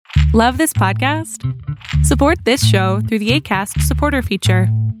Love this podcast? Support this show through the Acast supporter feature.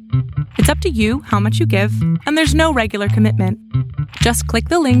 It's up to you how much you give, and there's no regular commitment. Just click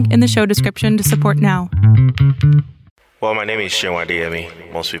the link in the show description to support now. Well, my name is Sean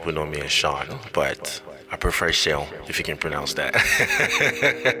Adeyemi. Most people know me as Sean, but I prefer Sean, if you can pronounce that.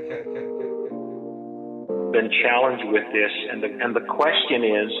 Been challenged with this, and the question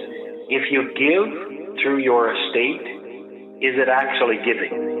is, if you give through your estate, is it actually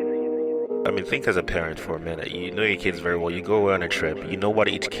giving? I mean, think as a parent for a minute. You know your kids very well. You go away on a trip. You know what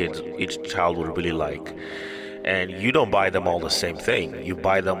each child would really like. And you don't buy them all the same thing. You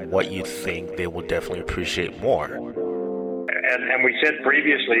buy them what you think they will definitely appreciate more. And we said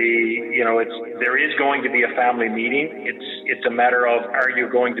previously, there is going to be a family meeting. It's a matter of, are you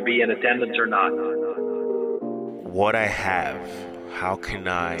going to be in attendance or not? What I have, how can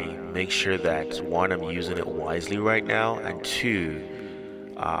I make sure that, one, I'm using it wisely right now, and two,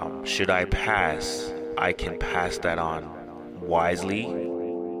 should I pass, I can pass that on wisely?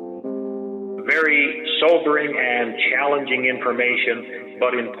 Very sobering and challenging information,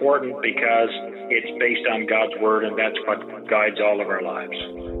 but important because it's based on God's Word, and that's what guides all of our lives.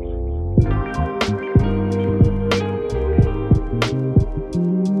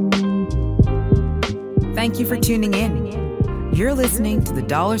 Thank you for tuning in. You're listening to the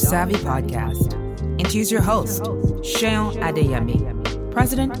Dollar Savvy Podcast. And here's your host, Sean Adeyemi,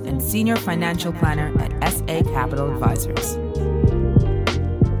 President and Senior Financial Planner at SA Capital Advisors.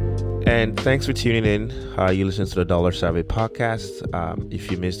 And thanks for tuning in. You listen to the Dollar Savvy Podcast. If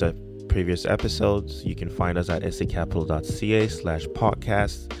you missed the previous episodes, you can find us at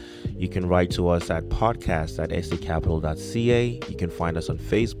sacapital.ca/podcast. You can write to us at podcast@sacapital.ca. You can find us on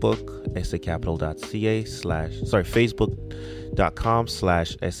Facebook,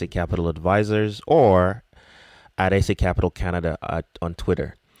 facebook.com/SA Capital or at SA Capital Canada on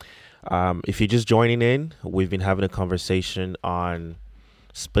Twitter. If you're just joining in, we've been having a conversation on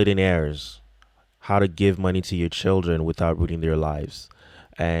splitting heirs, how to give money to your children without ruining their lives.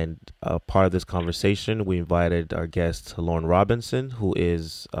 And part of this conversation, we invited our guest, Lauren Robinson, who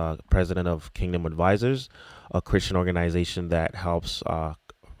is president of Kingdom Advisors, a Christian organization that helps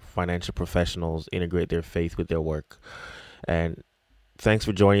financial professionals integrate their faith with their work. And thanks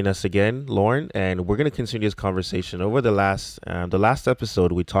for joining us again, Lauren. And we're going to continue this conversation. Over the last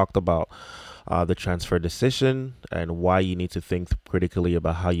episode, we talked about the transfer decision and why you need to think critically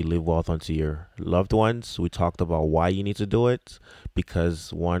about how you leave wealth onto your loved ones. We talked about why you need to do it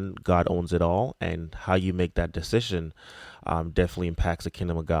because, one, God owns it all, and how you make that decision definitely impacts the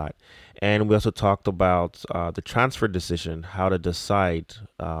kingdom of God. And we also talked about the transfer decision, how to decide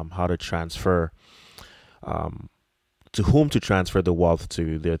how to transfer, to whom to transfer the wealth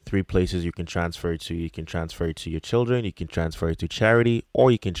to. There are three places you can transfer it to. You can transfer it to your children, you can transfer it to charity, or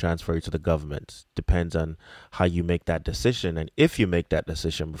you can transfer it to the government. Depends on how you make that decision and if you make that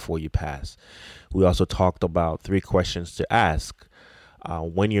decision before you pass. We also talked about three questions to ask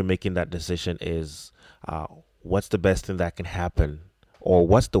when you're making that decision is what's the best thing that can happen, or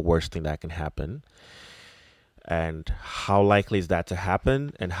what's the worst thing that can happen? And how likely is that to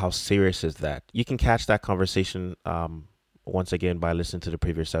happen, and how serious is that? You can catch that conversation once again by listening to the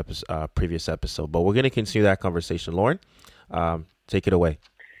previous episode. But we're going to continue that conversation. Lauren, take it away.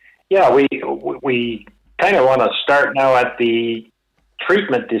 Yeah, we kind of want to start now at the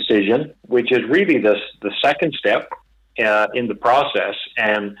treatment decision, which is really the second step in the process.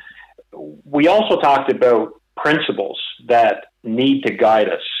 And we also talked about principles that need to guide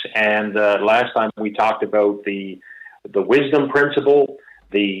us. And last time we talked about the wisdom principle,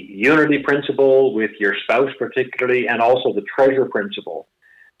 the unity principle with your spouse particularly, and also the treasure principle.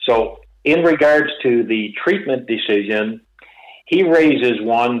 So in regards to the treatment decision, he raises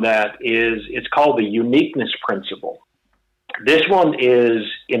one that it's called the uniqueness principle. This one is,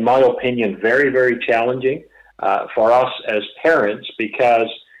 in my opinion, very, very challenging for us as parents, because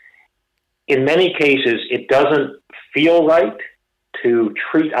in many cases it doesn't feel right to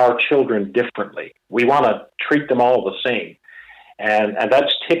treat our children differently. We want to treat them all the same. And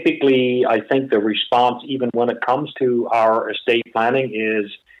that's typically, I think, the response, even when it comes to our estate planning, is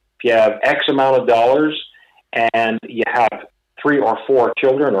if you have X amount of dollars and you have 3 or 4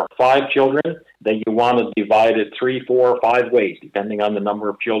 children or 5 children, then you want to divide it 3, 4, 5 ways, depending on the number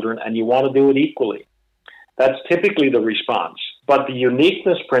of children, and you want to do it equally. That's typically the response. But the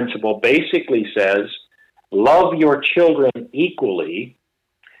uniqueness principle basically says, love your children equally,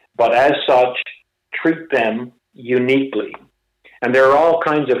 but as such, treat them uniquely. And there are all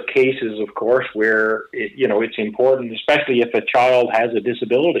kinds of cases, of course, where it's important, especially if a child has a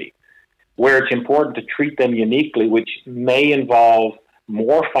disability, where it's important to treat them uniquely, which may involve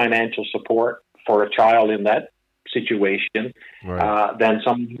more financial support for a child in that situation than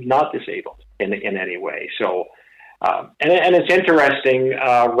someone who's not disabled in any way. So, and it's interesting.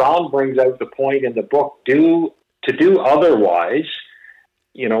 Ron brings out the point in the book: to do otherwise,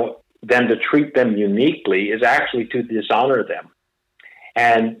 than to treat them uniquely is actually to dishonor them.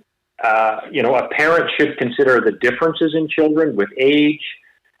 And a parent should consider the differences in children with age,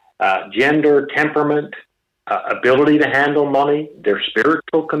 gender, temperament, ability to handle money, their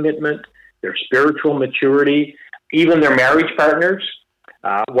spiritual commitment, their spiritual maturity, even their marriage partners,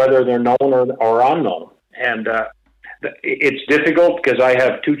 whether they're known or unknown. And it's difficult because I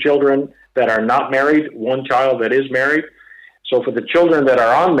have 2 children that are not married, 1 child that is married. So for the children that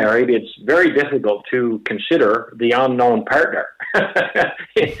are unmarried, it's very difficult to consider the unknown partner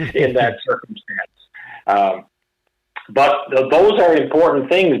in that circumstance. But those are important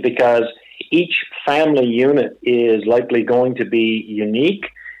things because each family unit is likely going to be unique.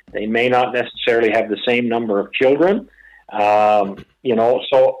 They may not necessarily have the same number of children. So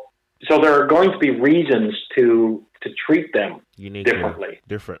there are going to be reasons to treat them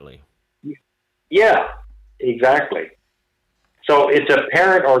differently. Yeah, exactly. So it's a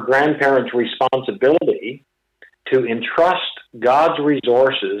parent or grandparent's responsibility to entrust God's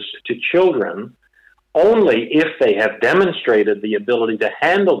resources to children only if they have demonstrated the ability to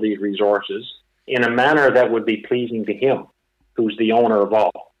handle these resources in a manner that would be pleasing to Him, who's the owner of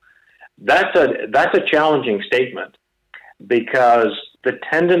all. That's a challenging statement because the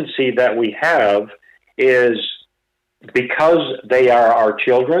tendency that we have is because they are our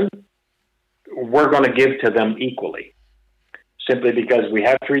children, we're going to give to them equally. Simply because we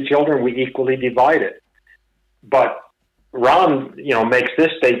have 3 children, we equally divide it. But Ron, makes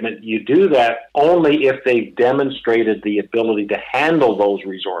this statement: you do that only if they've demonstrated the ability to handle those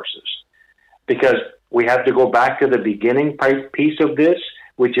resources. Because we have to go back to the beginning piece of this,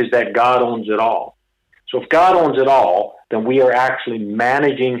 which is that God owns it all. So if God owns it all, then we are actually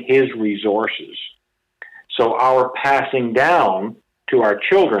managing His resources. So our passing down to our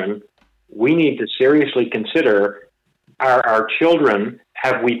children, we need to seriously consider our children,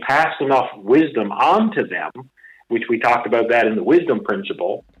 have we passed enough wisdom on to them, which we talked about that in the wisdom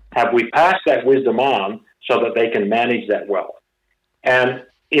principle, have we passed that wisdom on so that they can manage that wealth? And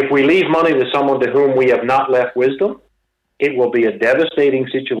if we leave money to someone to whom we have not left wisdom, it will be a devastating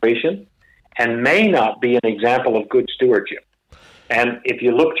situation and may not be an example of good stewardship. And if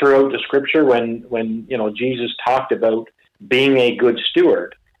you look throughout the scripture, when Jesus talked about being a good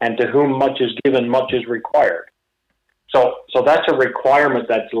steward, and to whom much is given, much is required. So that's a requirement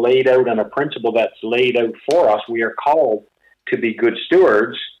that's laid out and a principle that's laid out for us. We are called to be good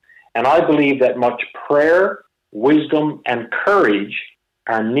stewards. And I believe that much prayer, wisdom, and courage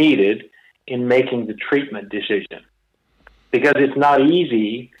are needed in making the treatment decision. Because it's not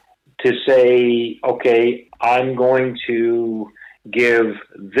easy to say, okay, I'm going to give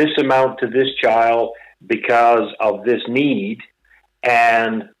this amount to this child because of this need,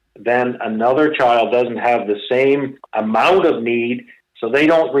 and then another child doesn't have the same amount of need, so they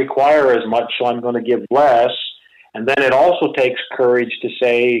don't require as much, so I'm going to give less. And then it also takes courage to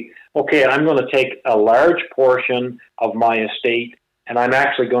say, okay, I'm going to take a large portion of my estate and I'm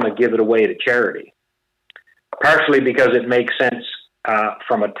actually going to give it away to charity. Partially because it makes sense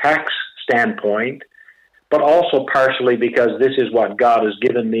from a tax standpoint, but also partially because this is what God has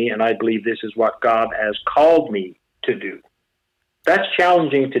given me, and I believe this is what God has called me to do. That's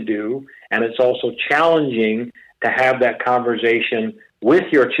challenging to do, and it's also challenging to have that conversation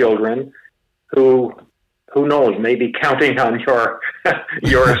with your children who knows, maybe counting on your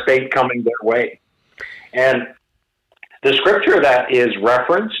estate coming their way. And the scripture that is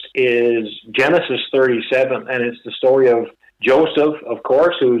referenced is Genesis 37, and it's the story of Joseph, of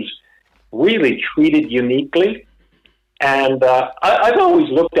course, who's really treated uniquely. And I've always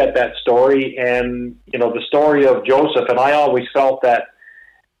looked at that story and, the story of Joseph, and I always felt that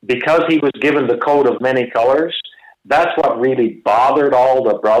because he was given the coat of many colors, that's what really bothered all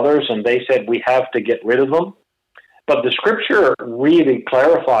the brothers, and they said, we have to get rid of him. But the scripture really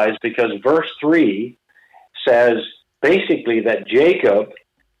clarifies, because verse 3 says basically that Jacob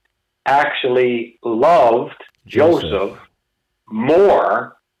actually loved Joseph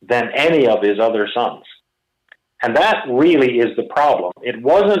more than any of his other sons. And that really is the problem. It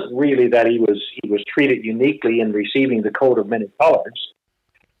wasn't really that he was treated uniquely in receiving the coat of many colors,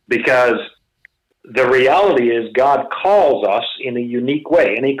 because the reality is God calls us in a unique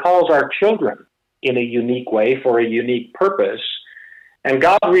way, and he calls our children in a unique way for a unique purpose. And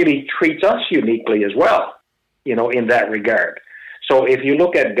God really treats us uniquely as well, in that regard. So if you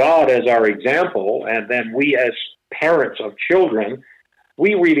look at God as our example, and then we as parents of children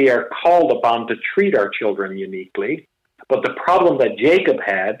we really are called upon to treat our children uniquely. But the problem that Jacob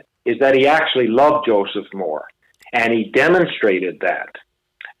had is that he actually loved Joseph more, and he demonstrated that.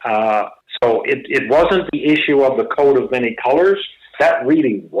 So it wasn't the issue of the coat of many colors. That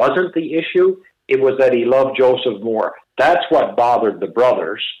really wasn't the issue. It was that he loved Joseph more. That's what bothered the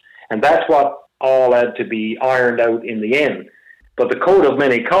brothers, and that's what all had to be ironed out in the end. But the coat of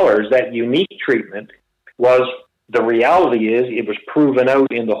many colors, that unique treatment, was the reality is it was proven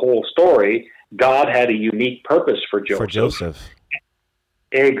out in the whole story. God had a unique purpose for Joseph.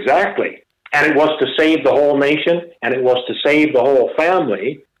 Exactly. And it was to save the whole nation, and it was to save the whole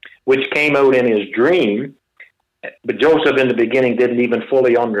family, which came out in his dream. But Joseph in the beginning didn't even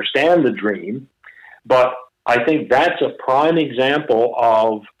fully understand the dream. But I think that's a prime example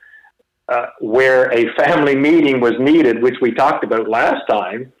of where a family meeting was needed, which we talked about last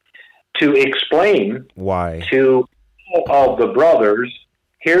time, to explain why to all of the brothers,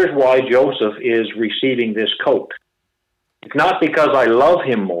 here's why Joseph is receiving this coat. It's not because I love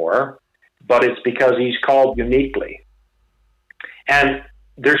him more, but it's because he's called uniquely. And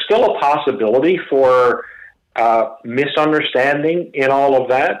there's still a possibility for misunderstanding in all of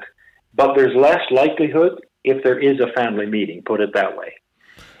that, but there's less likelihood if there is a family meeting, put it that way.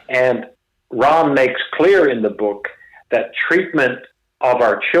 And Ron makes clear in the book that treatment of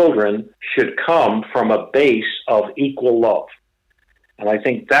our children should come from a base of equal love. And I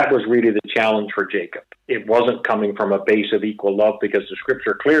think that was really the challenge for Jacob. It wasn't coming from a base of equal love because the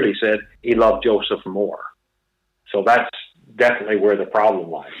scripture clearly said he loved Joseph more. So that's definitely where the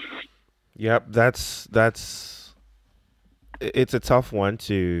problem lies. Yep, it's a tough one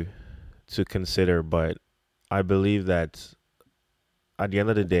to consider, but I believe that at the end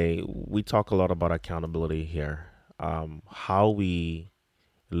of the day, we talk a lot about accountability here. How we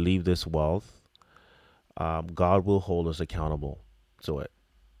leave this wealth, God will hold us accountable to it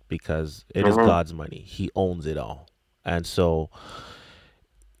because it is God's money. He owns it all. And so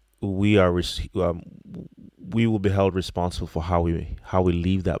we will be held responsible for how we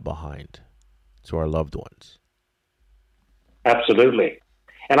leave that behind to our loved ones. Absolutely.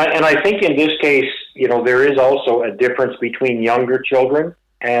 And I think in this case, there is also a difference between younger children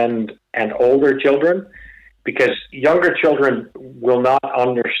and older children, because younger children will not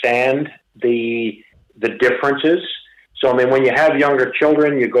understand the differences. So, I mean, when you have younger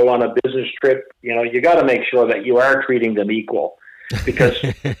children, you go on a business trip, you got to make sure that you are treating them equal, because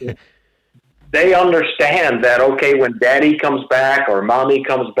they understand that, okay, when daddy comes back or mommy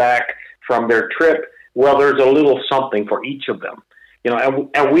comes back from their trip, well, there's a little something for each of them.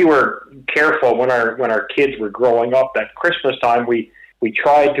 And we were careful when our kids were growing up that Christmas time, we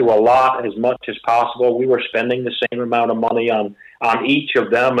tried to allot as much as possible. We were spending the same amount of money on each of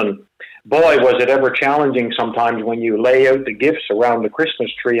them. And boy, was it ever challenging sometimes when you lay out the gifts around the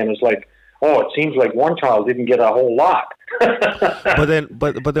Christmas tree and it's like, oh, it seems like one child didn't get a whole lot. But then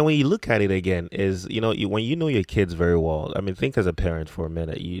when you look at it again, is when you know your kids very well. I mean, think as a parent for a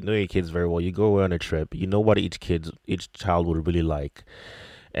minute. You know your kids very well. You go away on a trip. You know what each child would really like,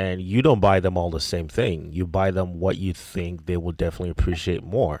 and you don't buy them all the same thing. You buy them what you think they will definitely appreciate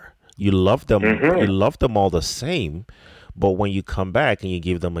more. You love them. You love them all the same. But when you come back and you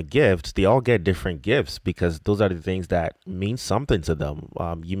give them a gift, they all get different gifts because those are the things that mean something to them.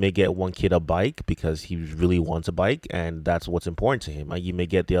 You may get one kid a bike because he really wants a bike and that's what's important to him. You may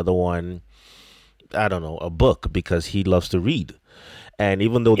get the other one, I don't know, a book because he loves to read. And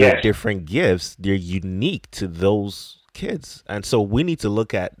even though they're different gifts, they're unique to those kids. And so we need to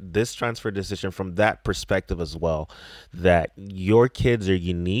look at this transfer decision from that perspective as well, that your kids are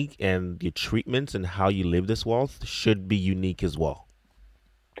unique and your treatments and how you live this wealth should be unique as well.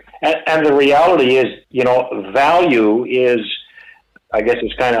 And the reality is, value is, I guess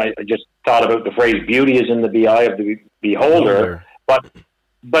it's kind of, I just thought about the phrase, beauty is in the eye of the beholder, but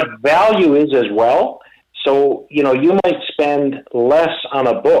value is as well. So, you might spend less on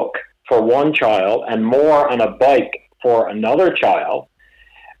a book for one child and more on a bike for another child,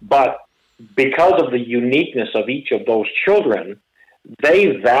 but because of the uniqueness of each of those children, they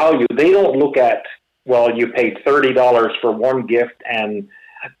don't look at, well, you paid $30 for one gift and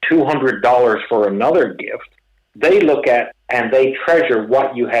 $200 for another gift. They look at and they treasure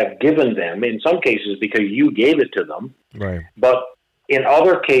what you have given them, in some cases because you gave it to them, right? But in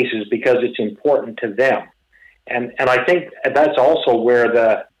other cases because it's important to them. And I think that's also where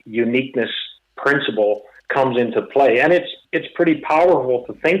the uniqueness principle comes into play. And it's pretty powerful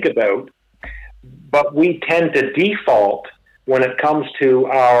to think about, but we tend to default when it comes to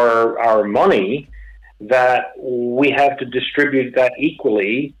our money that we have to distribute that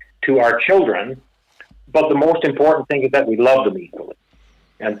equally to our children. But the most important thing is that we love them equally.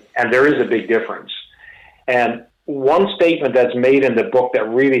 And there is a big difference. And one statement that's made in the book that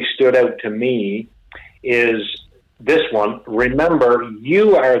really stood out to me is this one: remember,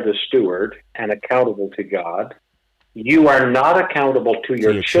 you are the steward and accountable to God. You are not accountable to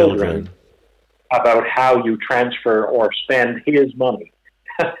your children about how you transfer or spend his money.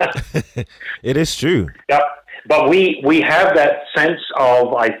 It is true. Yep. But we have that sense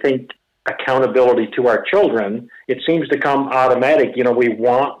of, I think, accountability to our children. It seems to come automatic. We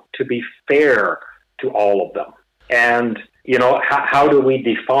want to be fair to all of them. And, how do we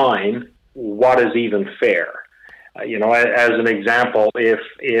define what is even fair? As an example, if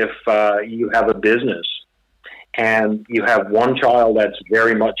you have a business and you have one child that's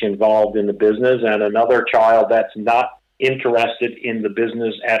very much involved in the business and another child that's not interested in the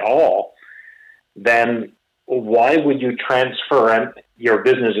business at all, then why would you transfer? And your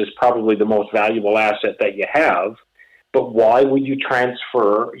business is probably the most valuable asset that you have, but why would you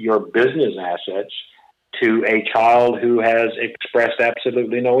transfer your business assets to a child who has expressed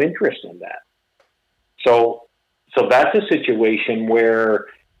absolutely no interest in that? So that's a situation where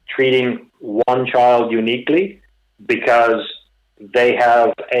treating one child uniquely because they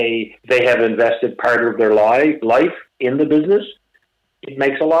have invested part of their life in the business, it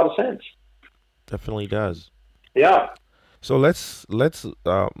makes a lot of sense. Definitely does. Yeah. So let's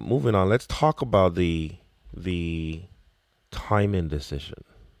moving on. Let's talk about the timing decision.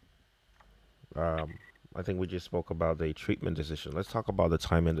 I think we just spoke about the treatment decision. Let's talk about the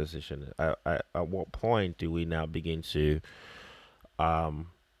timing decision. At what point do we now begin to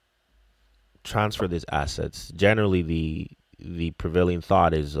transfer these assets? Generally, the prevailing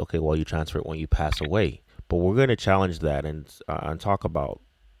thought is, okay, well, you transfer it when you pass away. But we're going to challenge that and talk about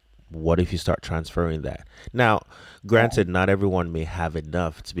what if you start transferring that. Now, granted, not everyone may have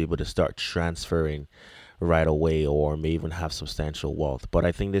enough to be able to start transferring right away or may even have substantial wealth. But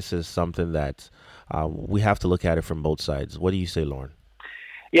I think this is something that we have to look at it from both sides. What do you say, Lauren?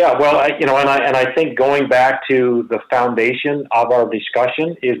 Yeah, well, I think going back to the foundation of our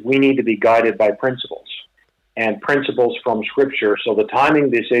discussion is we need to be guided by principles and principles from Scripture. So the timing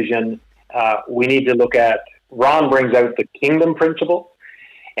decision, we need to look at. Ron brings out the kingdom principle.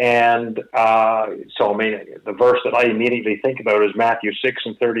 And the verse that I immediately think about is Matthew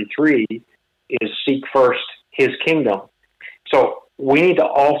 6:33, is seek first his kingdom. So we need to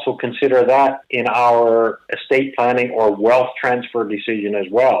also consider that in our estate planning or wealth transfer decision as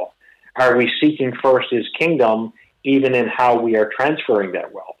well. Are we seeking first his kingdom even in how we are transferring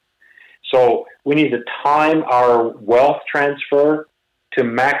that wealth? So we need to time our wealth transfer to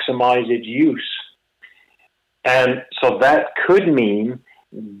maximize its use. And so that could mean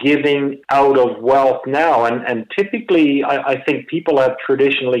giving out of wealth now. And typically, I think people have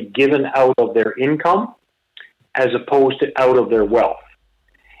traditionally given out of their income as opposed to out of their wealth.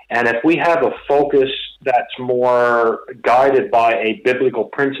 And if we have a focus that's more guided by a biblical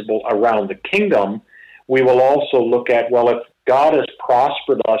principle around the kingdom, we will also look at, well, if God has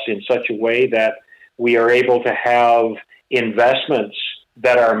prospered us in such a way that we are able to have investments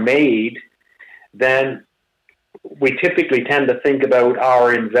that are made, then we typically tend to think about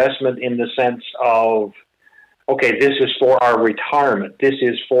our investment in the sense of, okay, this is for our retirement. This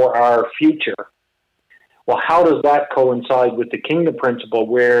is for our future. Well, how does that coincide with the kingdom principle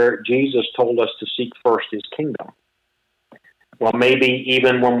where Jesus told us to seek first his kingdom? Well, maybe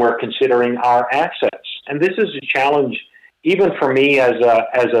even when we're considering our assets. And this is a challenge even for me as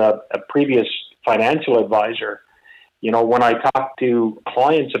a previous financial advisor. When I talk to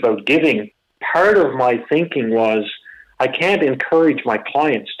clients about giving, part of my thinking was I can't encourage my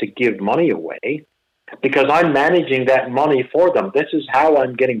clients to give money away because I'm managing that money for them. This is how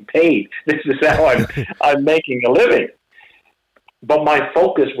I'm getting paid. This is how I'm making a living. But my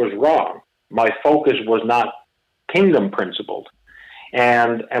focus was wrong. My focus was not kingdom principled.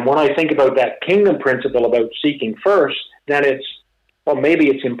 And when I think about that kingdom principle about seeking first, then maybe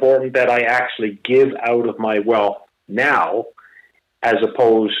it's important that I actually give out of my wealth now as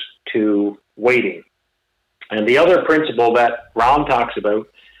opposed to waiting. And the other principle that Ron talks about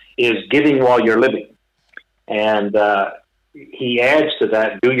is giving while you're living. And he adds to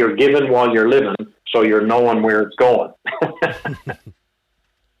that, do your giving while you're living so you're knowing where it's going.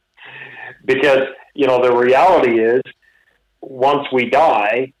 Because, the reality is once we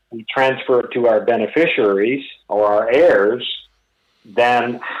die, we transfer it to our beneficiaries or our heirs,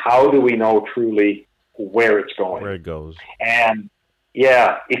 then how do we know truly where it's going? Where it goes. And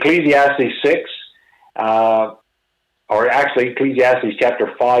yeah, Ecclesiastes 6, Ecclesiastes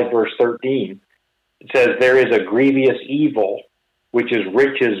chapter 5, verse 13, it says, there is a grievous evil, which is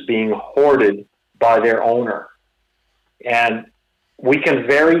riches being hoarded by their owner. And we can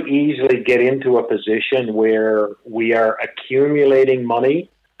very easily get into a position where we are accumulating money.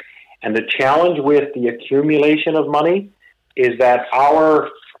 And the challenge with the accumulation of money is that our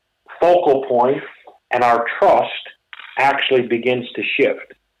focal point and our trust actually begins to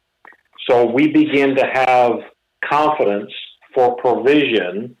shift. So we begin to have confidence for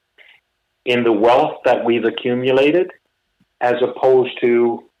provision in the wealth that we've accumulated as opposed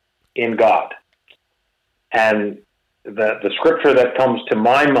to in God. And the scripture that comes to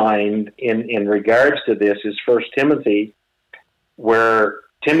my mind in regards to this is 1 Timothy, where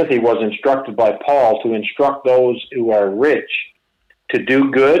Timothy was instructed by Paul to instruct those who are rich to do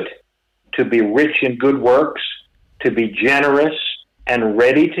good, to be rich in good works, to be generous and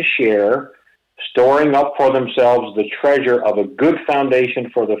ready to share, storing up for themselves the treasure of a good foundation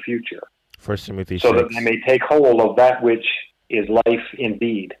for the future. 1 Timothy 6. So that they may take hold of that which is life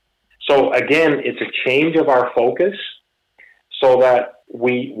indeed. So again, it's a change of our focus so that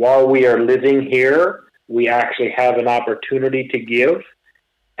while we are living here, we actually have an opportunity to give.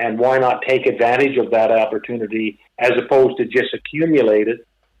 And why not take advantage of that opportunity as opposed to just accumulate it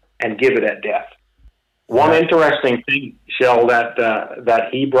and give it at death? One interesting thing, Shell, that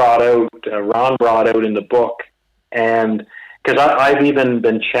he brought out, Ron brought out in the book, and because I've even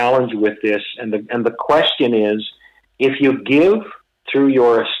been challenged with this, and the question is, if you give through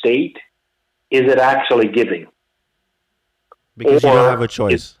your estate, is it actually giving? Because you don't have a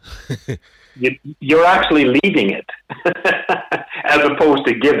choice. You're actually leaving it as opposed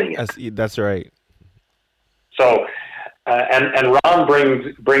to giving it. That's right. So, and Ron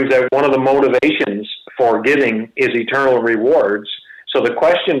brings out one of the motivations for giving is eternal rewards. So the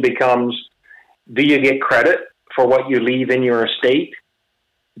question becomes, do you get credit for what you leave in your estate?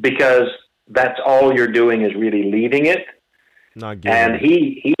 Because that's all you're doing is really leaving it. Not giving. And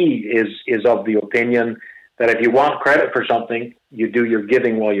he is of the opinion that if you want credit for something, you do your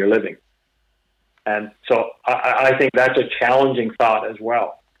giving while you're living. And so I think that's a challenging thought as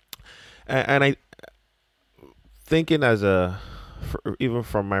well. And I thinking even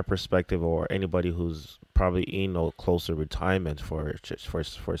from my perspective, or anybody who's probably in or closer retirement for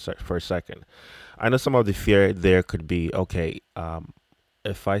a second, I know some of the fear there could be, okay,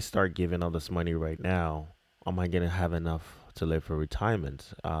 if I start giving all this money right now, am I going to have enough to live for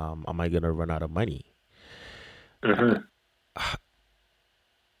retirement? Am I going to run out of money? Mm-hmm.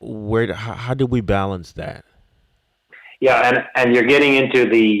 How do we balance that? Yeah, and you're getting into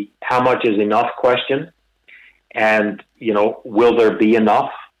the how much is enough question, and will there be enough,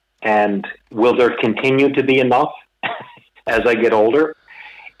 and will there continue to be enough as I get older?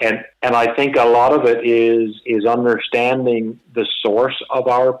 And I think a lot of it is understanding the source of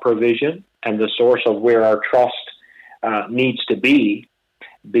our provision and the source of where our trust needs to be,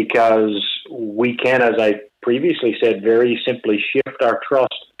 because we can, as I previously said, very simply shift our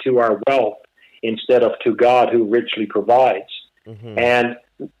trust to our wealth instead of to God who richly provides. Mm-hmm. And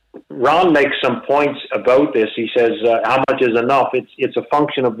Ron makes some points about this. He says, how much is enough? It's a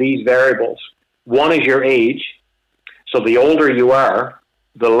function of these variables. One is your age. So the older you are,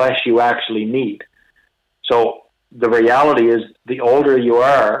 the less you actually need. So the reality is the older you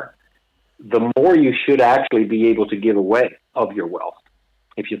are, the more you should actually be able to give away of your wealth,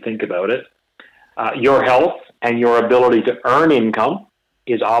 if you think about it. Your health and your ability to earn income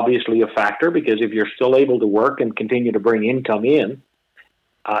is obviously a factor, because if you're still able to work and continue to bring income in,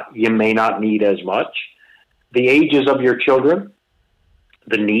 you may not need as much. The ages of your children,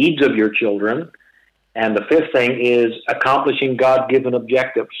 the needs of your children, and the fifth thing is accomplishing God-given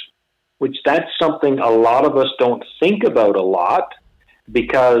objectives, which that's something a lot of us don't think about a lot,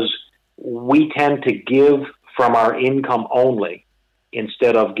 because we tend to give from our income only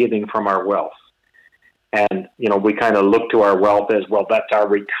instead of giving from our wealth. And, we kind of look to our wealth as, well, that's our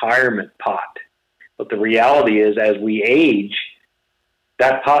retirement pot. But the reality is, as we age,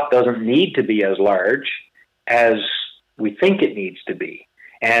 that pot doesn't need to be as large as we think it needs to be.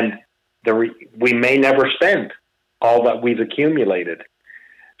 And we may never spend all that we've accumulated.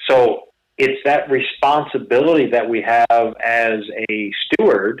 So it's that responsibility that we have as a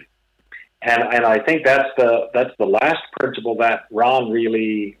steward. And I think that's the last principle that Ron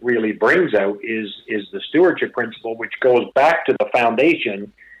really brings out is the stewardship principle, which goes back to the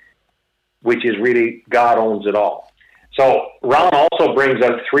foundation, which is really God owns it all. So Ron also brings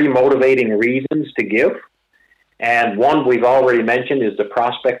out 3 motivating reasons to give. And one we've already mentioned is the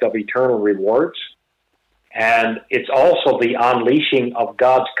prospect of eternal rewards. And it's also the unleashing of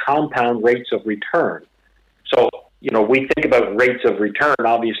God's compound rates of return. So, we think about rates of return,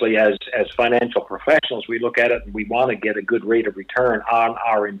 obviously, as financial professionals. We look at it and we want to get a good rate of return on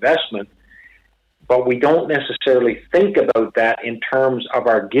our investment. but we don't necessarily think about that in terms of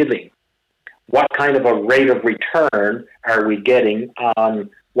our giving. What kind of a rate of return are we getting on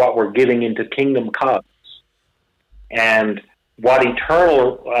what we're giving into kingdom causes? And what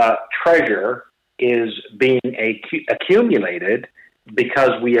eternal treasure is being accumulated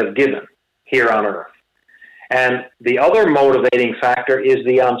because we have given here on earth. And the other motivating factor is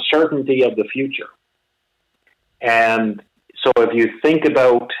the uncertainty of the future. And so if you think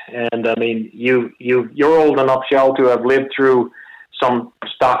about, and I mean, you're old enough, Shell, to have lived through some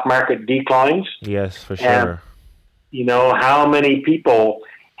stock market declines. Yes, for sure. And, you know, how many people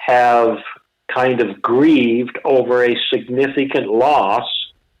have kind of grieved over a significant loss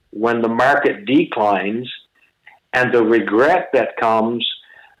when the market declines, and the regret that comes,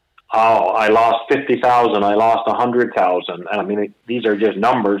 oh, I lost 50,000, I lost 100,000. I mean, these are just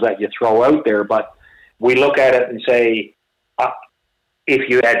numbers that you throw out there, but we look at it and say, if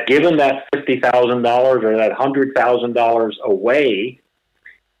you had given that $50,000 or that $100,000 away,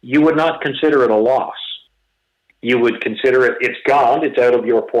 you would not consider it a loss. You would consider it, it's gone, it's out of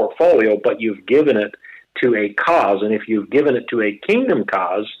your portfolio, but you've given it to a cause. And if you've given it to a kingdom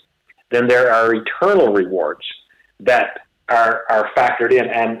cause, then there are eternal rewards that are factored in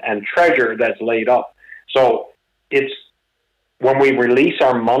and treasure that's laid up. So it's when we release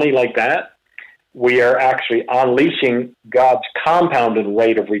our money like that, we are actually unleashing God's compounded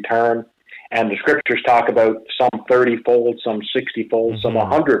rate of return. And the scriptures talk about some 30-fold, some 60-fold, some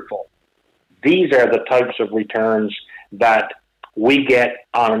 100-fold. These are the types of returns that we get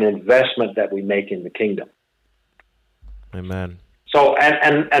on an investment that we make in the kingdom. Amen. So,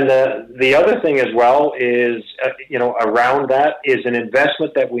 and the other thing as well is, around that is an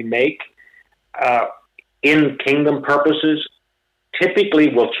investment that we make in kingdom purposes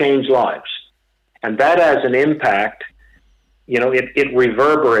typically will change lives. And that has an impact, it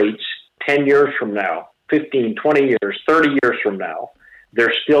reverberates 10 years from now, 15, 20 years, 30 years from now.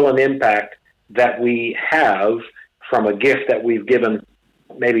 There's still an impact that we have from a gift that we've given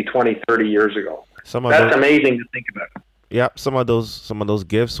maybe 20, 30 years ago. That's amazing to think about. Yeah, some of those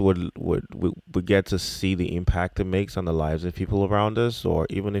gifts would get to see the impact it makes on the lives of people around us, or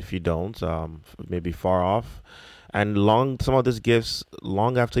even if you don't, maybe far off. And some of these gifts,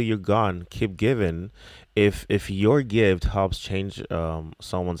 long after you're gone, keep giving. If your gift helps change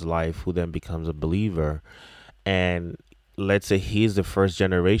someone's life, who then becomes a believer, and let's say he's the first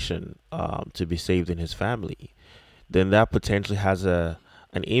generation to be saved in his family, then that potentially has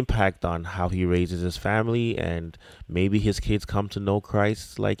an impact on how he raises his family, and maybe his kids come to know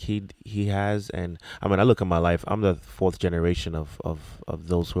Christ like he has. And I mean, I look at my life, I'm the fourth generation of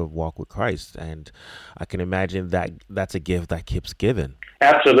those who have walked with Christ, and I can imagine that that's a gift that keeps giving.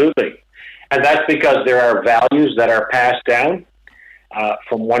 Absolutely. And that's because there are values that are passed down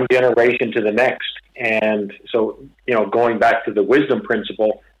from one generation to the next. And so, going back to the wisdom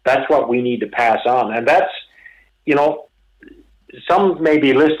principle, that's what we need to pass on. And that's, some may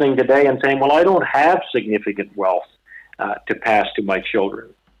be listening today and saying, well, I don't have significant wealth to pass to my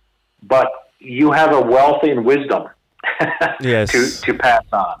children. But you have a wealth in wisdom yes. to pass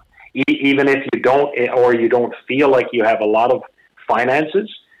on. Even if you don't, or you don't feel like you have a lot of finances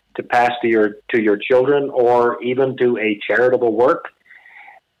to pass to your children, or even to a charitable work,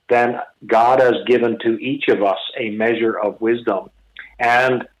 then God has given to each of us a measure of wisdom.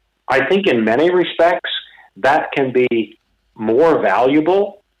 And I think in many respects, that can be more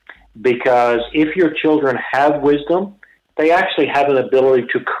valuable, because if your children have wisdom, they actually have an ability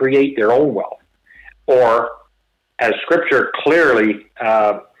to create their own wealth. Or, as Scripture clearly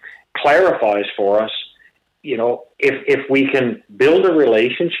clarifies for us, if we can build a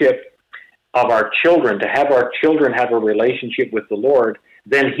relationship of our children, to have our children have a relationship with the Lord,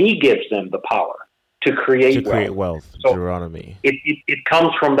 then He gives them the power to create wealth. So Deuteronomy. It comes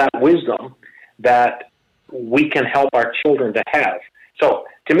from that wisdom that we can help our children to have. So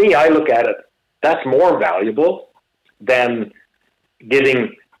to me, I look at it, that's more valuable than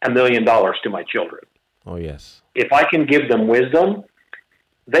giving $1 million to my children. Oh, yes. If I can give them wisdom,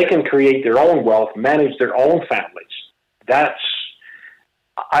 they can create their own wealth, manage their own families.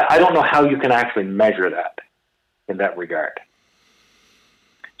 I don't know how you can actually measure that in that regard.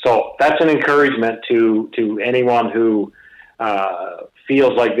 So that's an encouragement to anyone who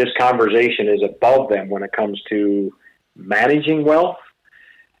feels like this conversation is above them when it comes to managing wealth,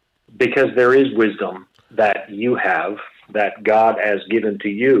 because there is wisdom that you have, that God has given to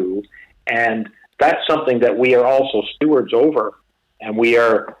you, and that's something that we are also stewards over, and we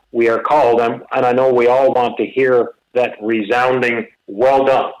are called, and I know we all want to hear that resounding, well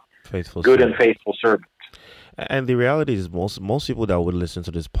done, faithful good servant. and faithful servant. And the reality is most people that would listen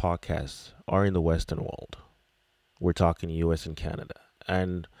to this podcast are in the Western world. We're talking US and Canada.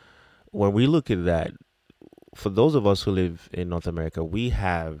 And when we look at that, for those of us who live in North America, we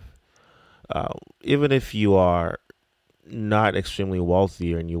have, even if you are not extremely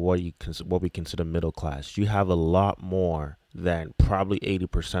wealthy and what we consider middle class, you have a lot more than probably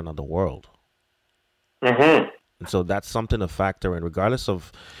 80% of the world. Mm-hmm. And so that's something to factor in, regardless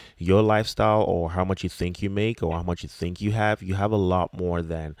of your lifestyle or how much you think you make or how much you think you have a lot more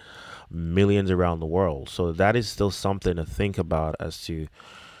than millions around the world. So that is still something to think about as to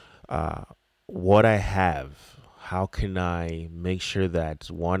what I have. How can I make sure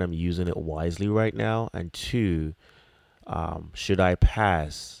that, one, I'm using it wisely right now, and two, should I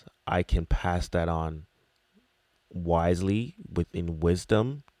pass, I can pass that on wisely within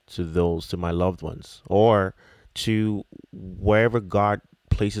wisdom to my loved ones, or to wherever God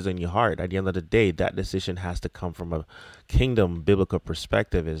places in your heart. At the end of the day, that decision has to come from a kingdom biblical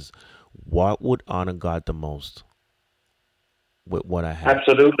perspective, is what would honor God the most with what I have.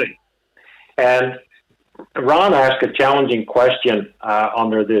 Absolutely. And Ron asked a challenging question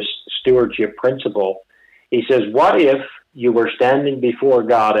under this stewardship principle. He says, what if you were standing before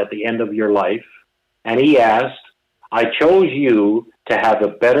God at the end of your life, and he asked, I chose you to have a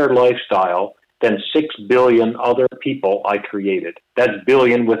better lifestyle than 6 billion other people I created. That's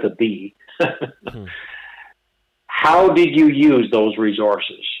billion with a B. How did you use those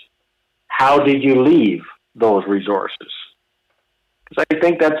resources? How did you leave those resources? Because I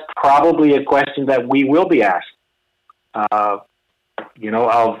think that's probably a question that we will be asked. And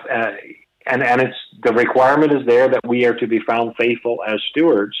it's the requirement is there that we are to be found faithful as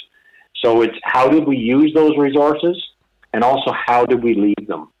stewards. So it's how did we use those resources, and also how did we leave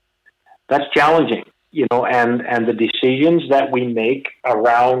them? That's challenging, and the decisions that we make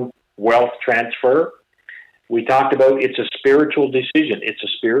around wealth transfer, we talked about it's a spiritual decision. It's a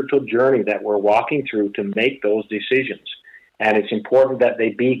spiritual journey that we're walking through to make those decisions. And it's important that they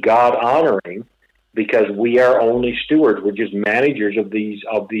be God honoring, because we are only stewards. We're just managers of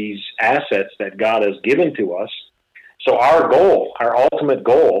these assets that God has given to us. So our ultimate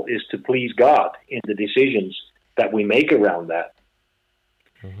goal is to please God in the decisions that we make around that.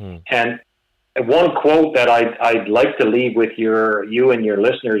 Mm-hmm. And one quote that I'd like to leave with you and your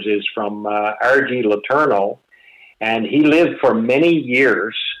listeners is from R.G. Letourneau, and he lived for many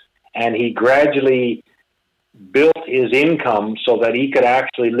years, and he gradually built his income so that he could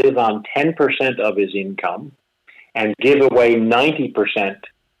actually live on 10% of his income and give away 90%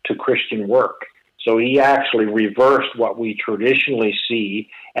 to Christian work. So he actually reversed what we traditionally see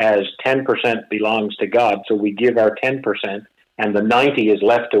as 10% belongs to God. So we give our 10%, and the 90 is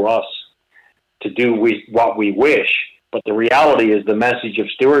left to us to do what we wish. But the reality is the message of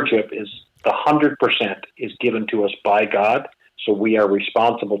stewardship is the 100% is given to us by God, so we are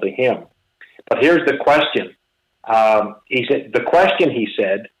responsible to him. But here's the question. He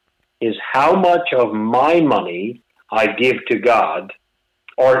said, is how much of my money I give to God,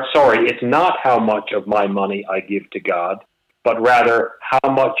 it's not how much of my money I give to God, but rather how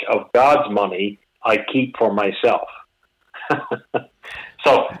much of God's money I keep for myself.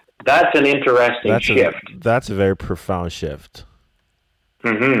 So that's an interesting shift. That's a very profound shift.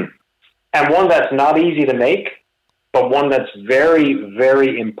 Mm-hmm. And one that's not easy to make, but one that's very,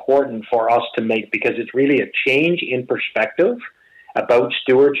 very important for us to make, because it's really a change in perspective about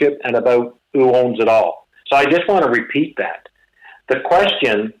stewardship and about who owns it all. So I just want to repeat that. The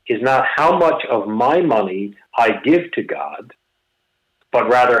question is not how much of my money I give to God, but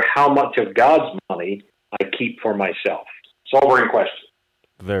rather how much of God's money I keep for myself. Sobering question.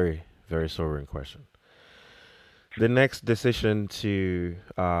 Very, very sobering question. The next decision to,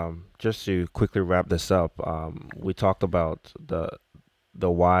 just to quickly wrap this up, we talked about the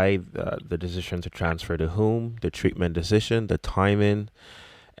why, the decision to transfer to whom, the treatment decision, the timing,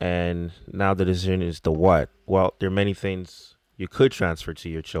 and now the decision is the what. Well, there are many things you could transfer to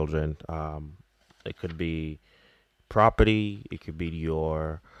your children. It could be property, it could be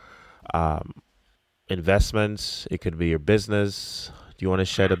your investments, it could be your business. Do you want to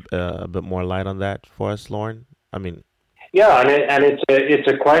shed a bit more light on that for us, Lauren? Yeah, and it's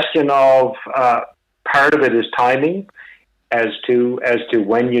a question of part of it is timing as to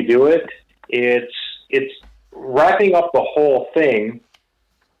when you do it. It's wrapping up the whole thing,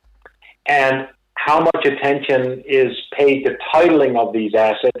 and how much attention is paid to titling of these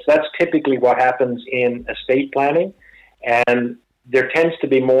assets. That's typically what happens in estate planning, and there tends to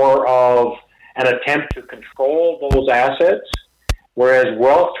be more of an attempt to control those assets, whereas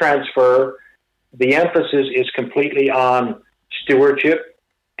wealth transfer, the emphasis is completely on stewardship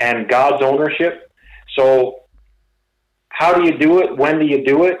and God's ownership. So How do you do it? When do you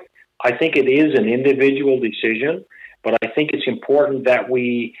do it? I think it is an individual decision, but I think it's important that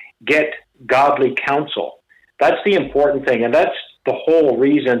we get godly counsel. That's the important thing, and that's the whole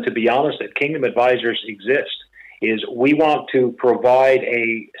reason, to be honest, that Kingdom Advisors exist, is we want to provide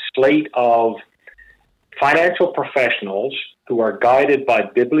a slate of financial professionals who are guided by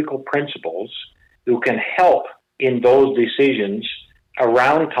biblical principles, who can help in those decisions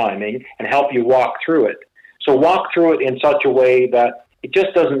around timing and help you walk through it. So walk through it in such a way that it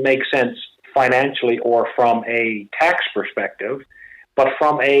just doesn't make sense financially or from a tax perspective, but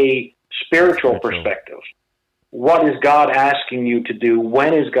from a spiritual perspective. What is God asking you to do?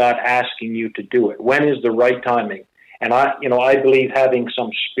 When is God asking you to do it? When is the right timing? And I believe having some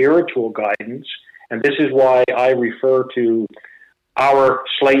spiritual guidance, and this is why I refer to our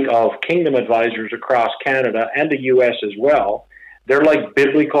slate of Kingdom Advisors across Canada and the U.S. as well. They're like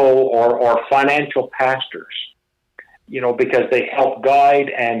biblical or financial pastors, because they help guide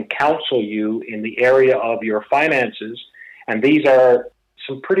and counsel you in the area of your finances. And these are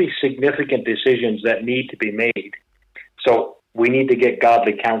some pretty significant decisions that need to be made. So we need to get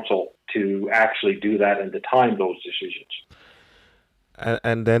godly counsel to actually do that and to time those decisions.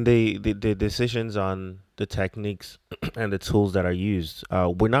 And then the decisions on the techniques and the tools that are used.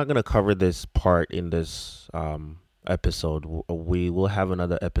 We're not going to cover this part in this episode. We will have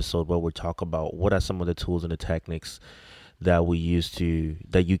another episode where we talk about what are some of the tools and the techniques that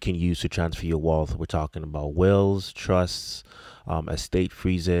you can use to transfer your wealth. We're talking about wills, trusts, estate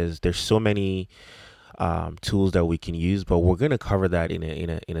freezes. There's so many tools that we can use, but we're going to cover that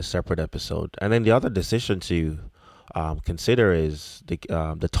in a separate episode. And then the other decision to consider is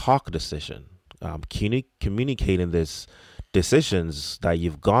the talk decision. Communicating this decisions that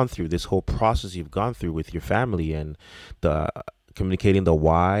you've gone through, this whole process you've gone through with your family, and communicating the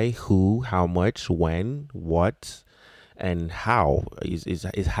why, who, how much, when, what, and how is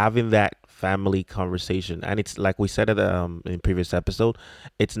having that family conversation. And it's like we said in previous episode,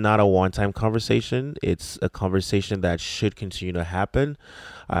 it's not a one-time conversation. It's a conversation that should continue to happen,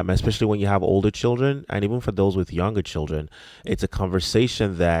 especially when you have older children, and even for those with younger children. It's a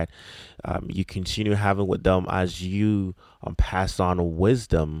conversation that you continue having with them as you pass on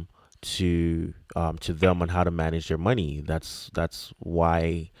wisdom to them on how to manage their money. That's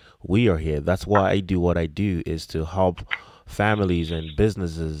why we are here. That's why I do what I do, is to help families and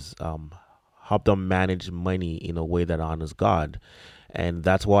businesses help them manage money in a way that honors God. And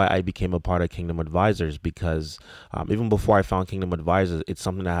that's why I became a part of Kingdom Advisors, because even before I found Kingdom Advisors, it's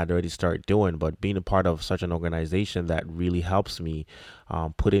something I had already started doing. But being a part of such an organization that really helps me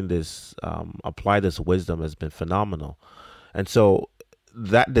apply this wisdom has been phenomenal. And so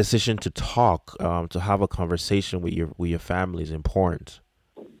that decision to talk, to have a conversation with your family is important.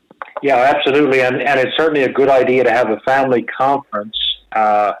 Yeah, absolutely. And it's certainly a good idea to have a family conference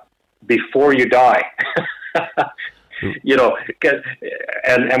before you die.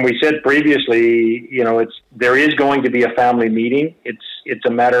 And we said previously, there is going to be a family meeting. It's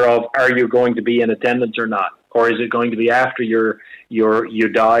a matter of, are you going to be in attendance or not, or is it going to be after you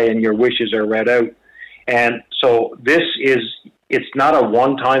die and your wishes are read out? And so it's not a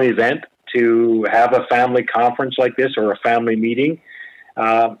one-time event to have a family conference like this or a family meeting,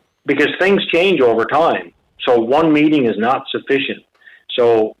 because things change over time. So one meeting is not sufficient.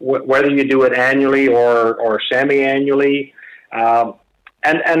 So whether you do it annually or semi-annually,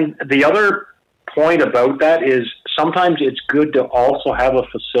 and the other point about that is sometimes it's good to also have a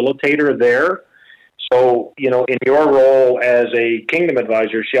facilitator there. So, in your role as a Kingdom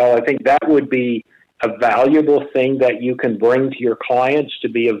Advisor, Shell, I think that would be a valuable thing that you can bring to your clients, to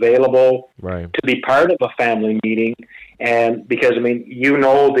be available, right, to be part of a family meeting. And because, likely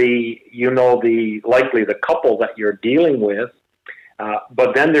the couple that you're dealing with,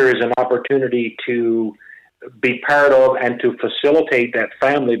 but then there is an opportunity to be part of and to facilitate that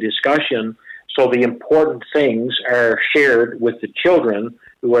family discussion, so the important things are shared with the children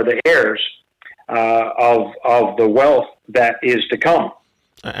who are the heirs of the wealth that is to come.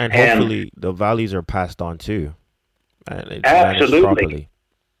 And hopefully the values are passed on too. And it's absolutely.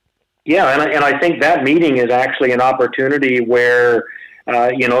 Yeah, and I think that meeting is actually an opportunity where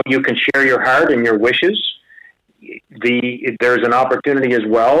you can share your heart and your wishes. There's an opportunity as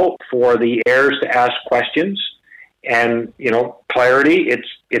well for the heirs to ask questions, and clarity.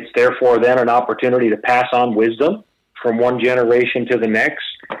 It's therefore then an opportunity to pass on wisdom from one generation to the next,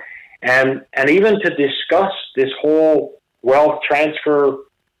 and even to discuss this whole wealth transfer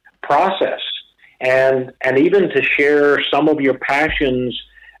process, and even to share some of your passions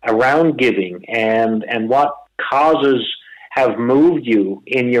around giving and what causes have moved you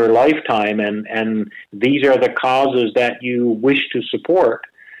in your lifetime, and these are the causes that you wish to support.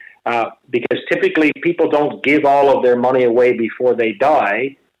 Because typically people don't give all of their money away before they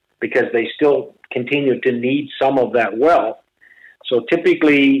die, because they still continue to need some of that wealth. So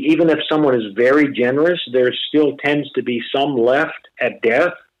typically, even if someone is very generous, there still tends to be some left at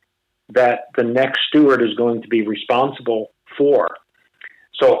death that the next steward is going to be responsible for.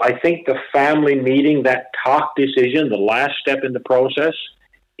 So I think the family meeting, that talk decision, the last step in the process,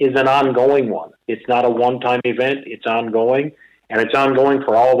 is an ongoing one. It's not a one-time event. It's ongoing, and it's ongoing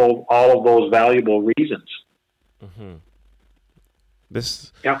for all of those valuable reasons. Mm-hmm.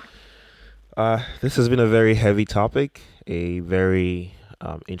 This has been a very heavy topic, a very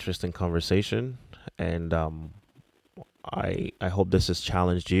interesting conversation, and I hope this has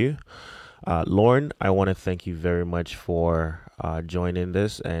challenged you. Lauren, I want to thank you very much for joining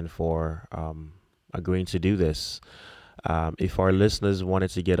this and for agreeing to do this. If our listeners wanted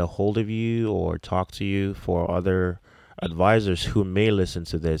to get a hold of you or talk to you, for other advisors who may listen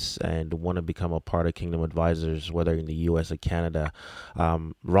to this and want to become a part of Kingdom Advisors, whether in the U.S. or Canada,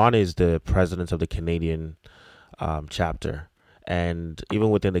 Ron is the president of the Canadian chapter. And even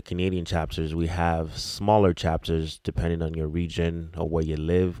within the Canadian chapters, we have smaller chapters depending on your region or where you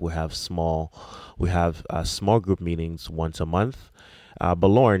live. We have small group meetings once a month. But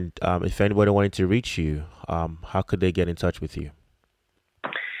Lauren, if anybody wanted to reach you, how could they get in touch with you?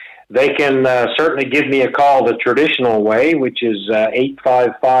 They can certainly give me a call the traditional way, which is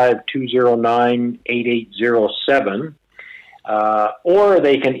 855-209-8807. Or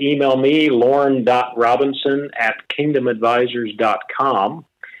they can email me, lauren.robinson@kingdomadvisors.com.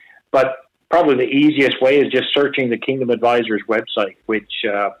 But probably the easiest way is just searching the Kingdom Advisors website, which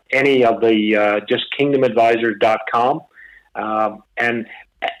any of the just kingdomadvisors.com. And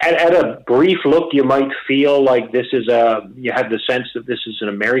at a brief look, you might feel like you have the sense that this is an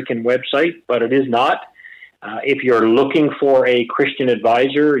American website, but it is not. If you're looking for a Christian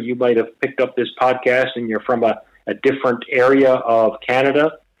advisor, you might have picked up this podcast and you're from a different area of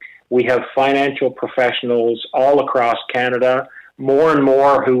Canada. We have financial professionals all across Canada, more and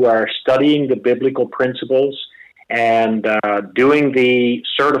more, who are studying the biblical principles and doing the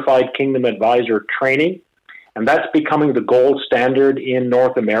Certified Kingdom Advisor training. And that's becoming the gold standard in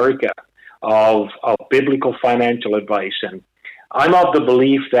North America of biblical financial advice. And I'm of the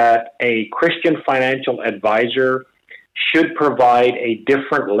belief that a Christian financial advisor should provide a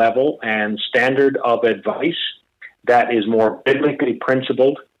different level and standard of advice that is more biblically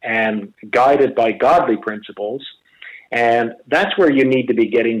principled and guided by godly principles. And that's where you need to be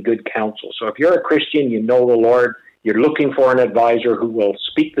getting good counsel. So if you're a Christian, you know the Lord, you're looking for an advisor who will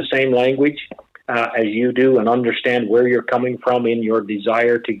speak the same language as you do and understand where you're coming from in your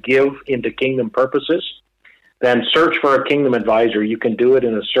desire to give into kingdom purposes, then search for a kingdom advisor. You can do it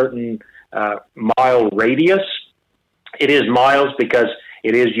in a certain mile radius. It is miles because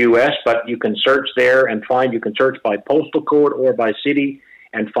it is U.S., but you can search there and you can search by postal code or by city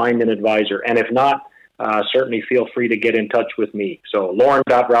and find an advisor. And if not, certainly feel free to get in touch with me. So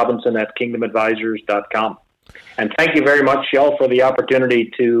lauren.robinson@kingdomadvisors.com. And thank you very much, Shell, for the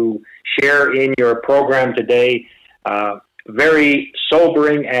opportunity to share in your program today. Very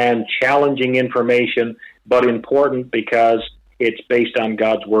sobering and challenging information, but important because it's based on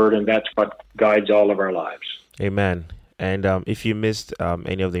God's word, and that's what guides all of our lives. Amen. And if you missed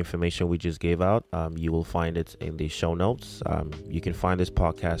any of the information we just gave out, you will find it in the show notes. You can find this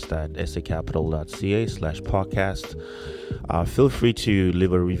podcast at sacapital.ca/podcast. Feel free to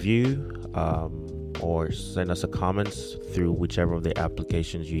leave a review or send us a comments through whichever of the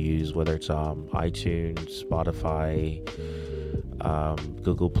applications you use, whether it's iTunes, Spotify,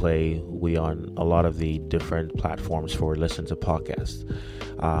 Google Play. We on a lot of the different platforms for listening to podcasts.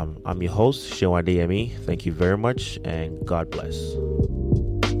 I'm your host, Seun Adeyemi. Thank you very much, and God bless.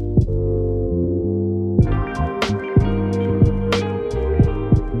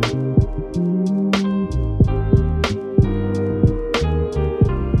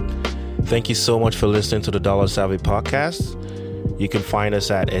 Thank you so much for listening to the Dollar Savvy Podcast. You can find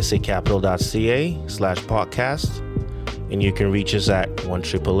us at sacapital.ca/podcast, and you can reach us at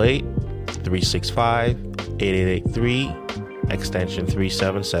 1-888-365-8883, extension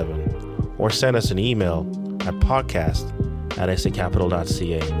 377, or send us an email at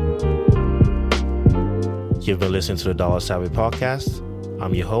podcast@sacapital.ca. You've been listening to the Dollar Savvy Podcast.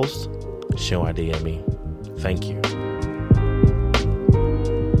 I'm your host, Seun Adeyemi. Thank you.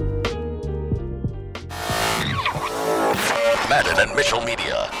 Madden and Mitchell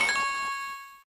Media.